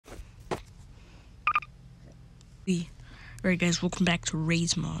Alright guys, welcome back to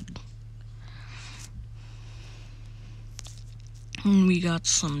Ray's Mod. And we got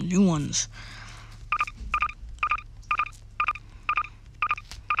some new ones.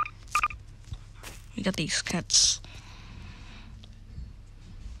 We got these cats.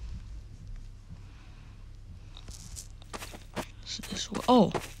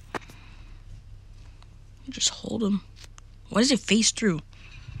 Oh! Just hold him. Why does it face through?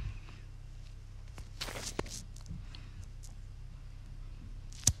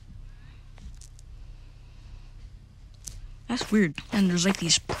 That's weird. And there's like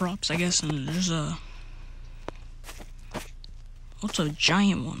these props, I guess, and there's a... What's a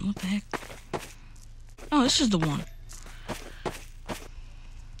giant one? What the heck? Oh, this is the one.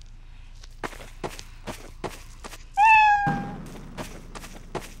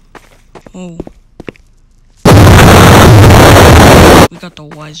 Oh. We got the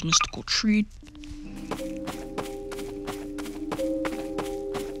wise mystical treat.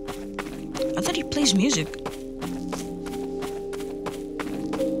 I thought he plays music.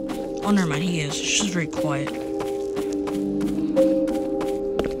 Oh, never mind, he is. It's just very quiet.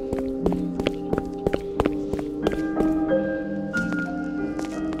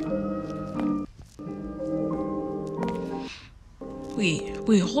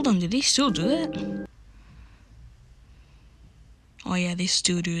 Wait, hold on, did they still do that? Oh yeah, they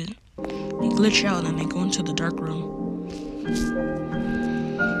still do it. They glitch out and they go into the dark room.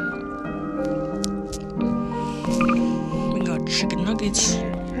 We got chicken nuggets.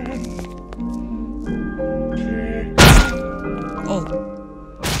 Oh.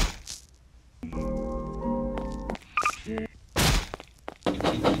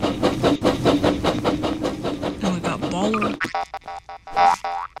 Then we got Baller.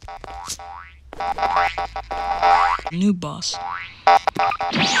 New boss.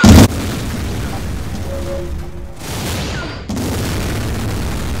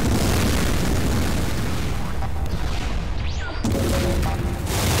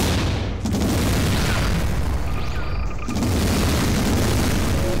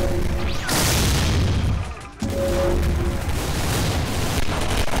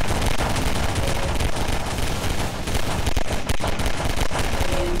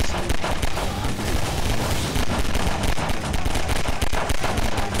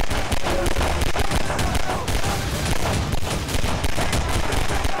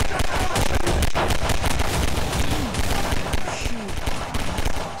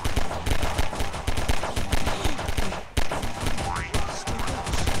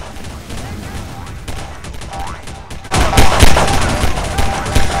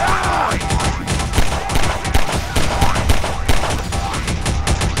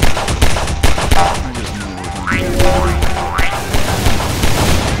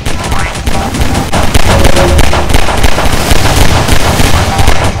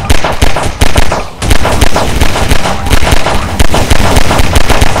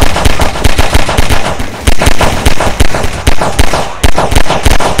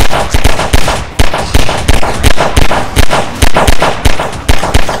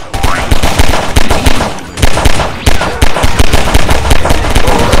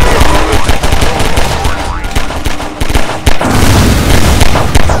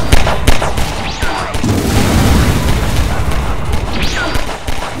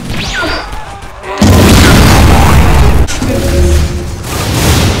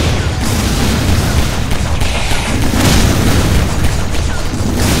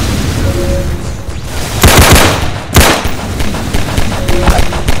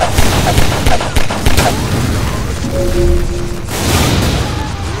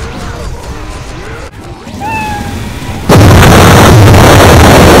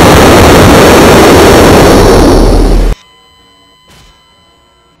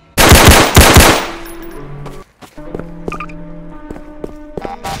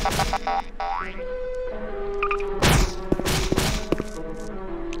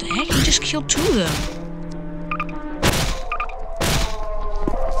 The heck? He just killed two of them.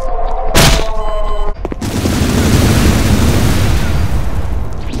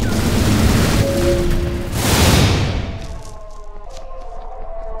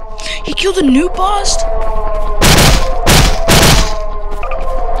 He killed a new boss?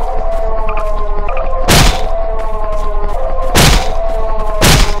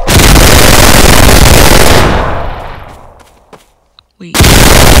 Wait.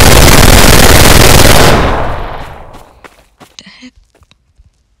 What the heck?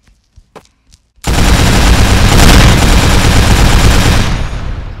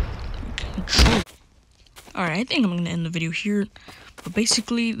 Control. Alright, I think I'm gonna end the video here. But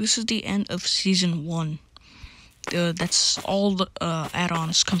basically, this is the end of Season 1. that's all the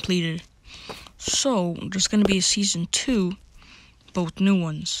add-ons completed. So there's gonna be a season 2, both new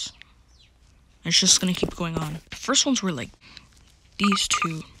ones. It's just gonna keep going on. The first ones were like these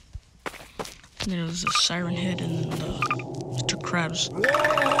two. And there was a siren head and the two crabs.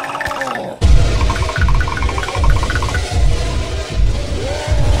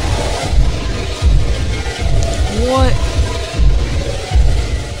 What?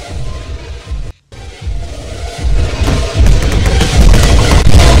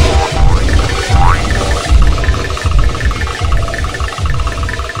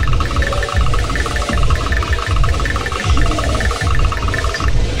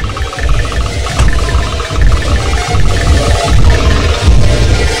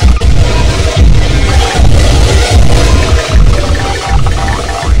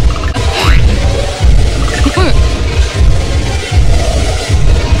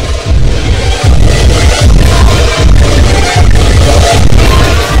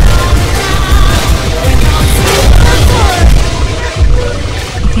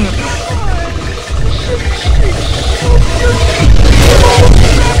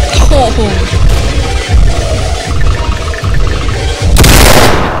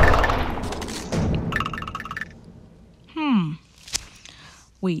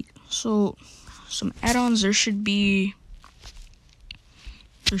 Wait, so some add-ons, there should be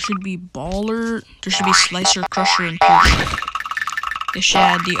Baller, there should be Slicer, Crusher, and Piercer. They should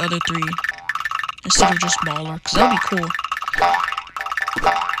add the other 3 instead of just Baller, because that would be cool.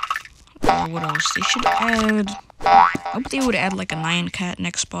 What else? They should add, I hope they would add like a 9-cat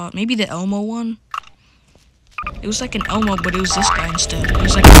next spot. Maybe the Elmo one. It was like an Elmo, but it was this guy instead. It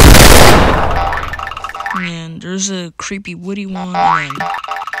was like, and there's a creepy Woody one, and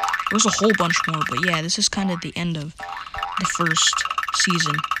there's a whole bunch more. But yeah, this is kind of the end of the first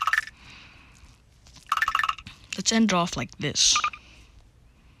season. Let's end off like this.